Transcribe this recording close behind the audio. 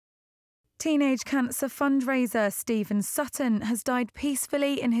Teenage cancer fundraiser Stephen Sutton has died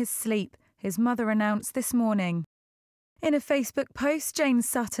peacefully in his sleep, his mother announced this morning. In a Facebook post, Jane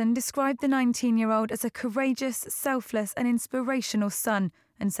Sutton described the 19-year-old as a courageous, selfless and inspirational son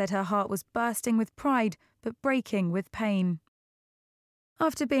and said her heart was bursting with pride but breaking with pain.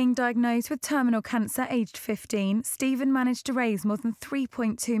 After being diagnosed with terminal cancer aged 15, Stephen managed to raise more than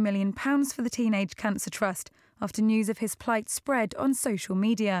 £3.2 million for the Teenage Cancer Trust after news of his plight spread on social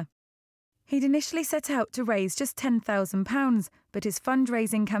media. He'd initially set out to raise just £10,000, but his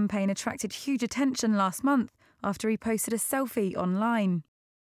fundraising campaign attracted huge attention last month after he posted a selfie online.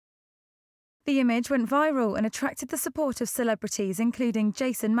 The image went viral and attracted the support of celebrities including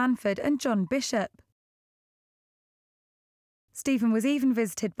Jason Manford and John Bishop. Stephen was even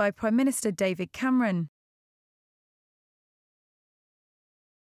visited by Prime Minister David Cameron.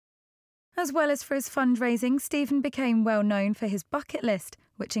 As well as for his fundraising, Stephen became well known for his bucket list,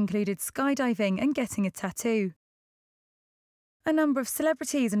 which included skydiving and getting a tattoo. A number of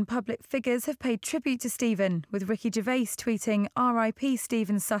celebrities and public figures have paid tribute to Stephen, with Ricky Gervais tweeting, "R.I.P.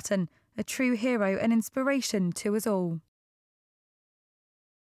 Stephen Sutton, a true hero and inspiration to us all."